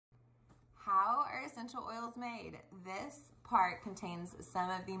essential oils made? This part contains some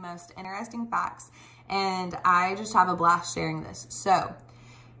of the most interesting facts, and I just have a blast sharing this. So,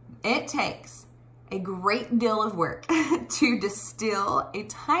 it takes a great deal of work to distill a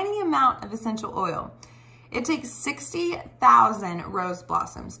tiny amount of essential oil. It takes 60,000 rose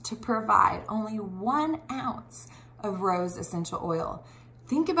blossoms to provide only 1 ounce of rose essential oil.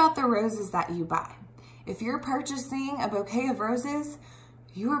 Think about the roses that you buy. If you're purchasing a bouquet of roses,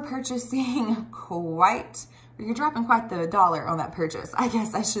 you are purchasing you're dropping quite the dollar on that purchase, I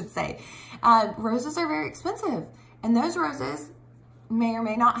guess I should say. Roses are very expensive, and those roses may or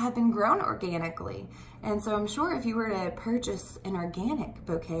may not have been grown organically. And so I'm sure if you were to purchase an organic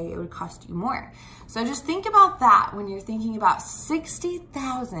bouquet, it would cost you more. So just think about that when you're thinking about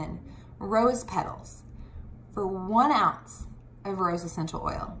 60,000 rose petals for 1 ounce of rose essential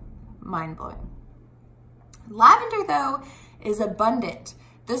oil. Mind-blowing. Lavender, though, is abundant.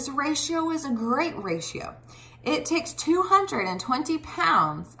 This ratio is a great ratio. It takes 220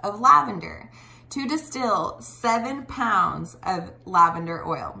 pounds of lavender to distill 7 pounds of lavender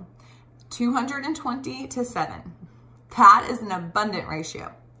oil. 220 to 7. That is an abundant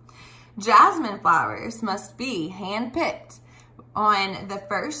ratio. Jasmine flowers must be hand-picked on the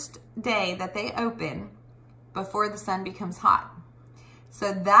first day that they open before the sun becomes hot.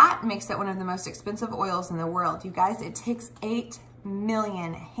 So that makes it one of the most expensive oils in the world. You guys, it takes 8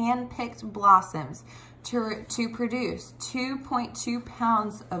 million hand-picked blossoms to produce 2.2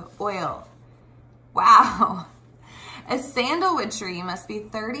 pounds of oil. Wow. A sandalwood tree must be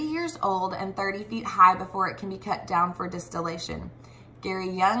 30 years old and 30 feet high before it can be cut down for distillation. Gary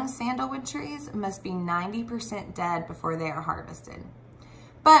Young sandalwood trees must be 90% dead before they are harvested.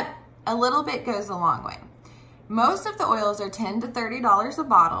 But a little bit goes a long way. Most of the oils are $10 to $30 a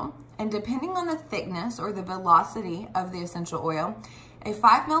bottle, and depending on the thickness or the velocity of the essential oil, a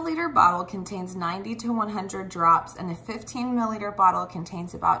 5 milliliter bottle contains 90 to 100 drops, and a 15 milliliter bottle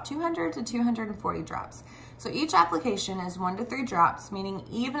contains about 200 to 240 drops. So each application is 1 to 3 drops, meaning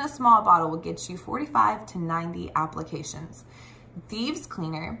even a small bottle will get you 45 to 90 applications. Thieves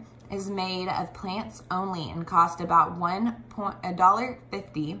Cleaner is made of plants only and costs about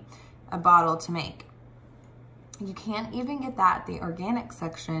 $1.50 a bottle to make. You can't even get that at the organic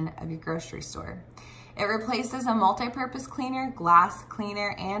section of your grocery store. It replaces a multi-purpose cleaner, glass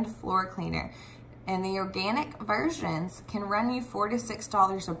cleaner, and floor cleaner. And the organic versions can run you $4 to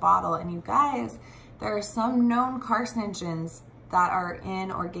 $6 a bottle. And you guys, there are some known carcinogens that are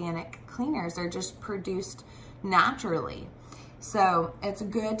in organic cleaners. They're just produced naturally. So it's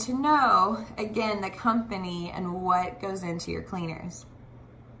good to know, again, the company and what goes into your cleaners.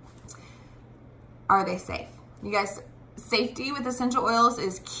 Are they safe? You guys, safety with essential oils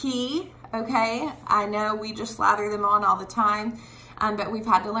is key, okay? I know we just slather them on all the time, but we've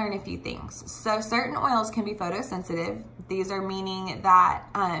had to learn a few things. So certain oils can be photosensitive. These are meaning that,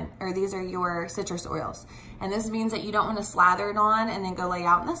 these are your citrus oils. And this means that you don't want to slather it on and then go lay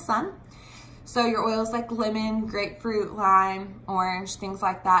out in the sun. So your oils like lemon, grapefruit, lime, orange, things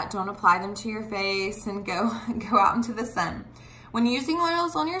like that, don't apply them to your face and go out into the sun. When using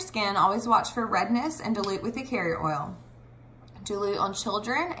oils on your skin, always watch for redness and dilute with a carrier oil. Dilute on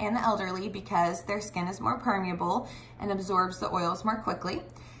children and the elderly because their skin is more permeable and absorbs the oils more quickly.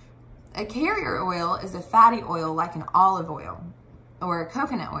 A carrier oil is a fatty oil like an olive oil or a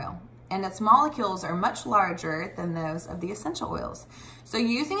coconut oil, and its molecules are much larger than those of the essential oils. So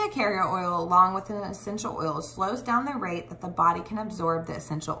using a carrier oil along with an essential oil slows down the rate that the body can absorb the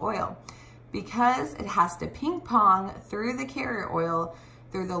essential oil, because it has to ping pong through the carrier oil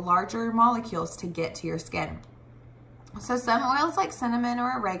through the larger molecules to get to your skin. So some oils like cinnamon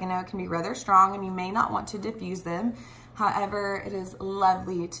or oregano can be rather strong and you may not want to diffuse them. However, it is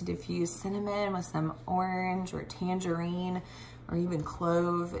lovely to diffuse cinnamon with some orange or tangerine or even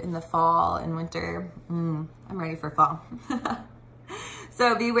clove in the fall and winter. I'm ready for fall.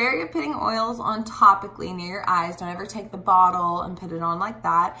 So be wary of putting oils on topically near your eyes. Don't ever take the bottle and put it on like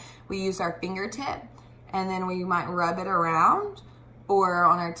that. We use our fingertip and then we might rub it around or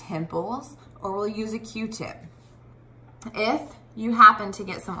on our temples, or we'll use a Q-tip. If you happen to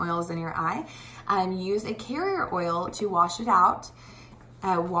get some oils in your eye, use a carrier oil to wash it out.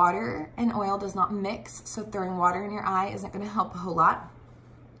 Water and oil does not mix, so throwing water in your eye isn't going to help a whole lot.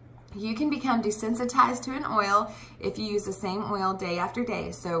 You can become desensitized to an oil if you use the same oil day after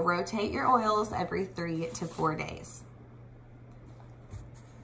day, so rotate your oils every 3 to 4 days.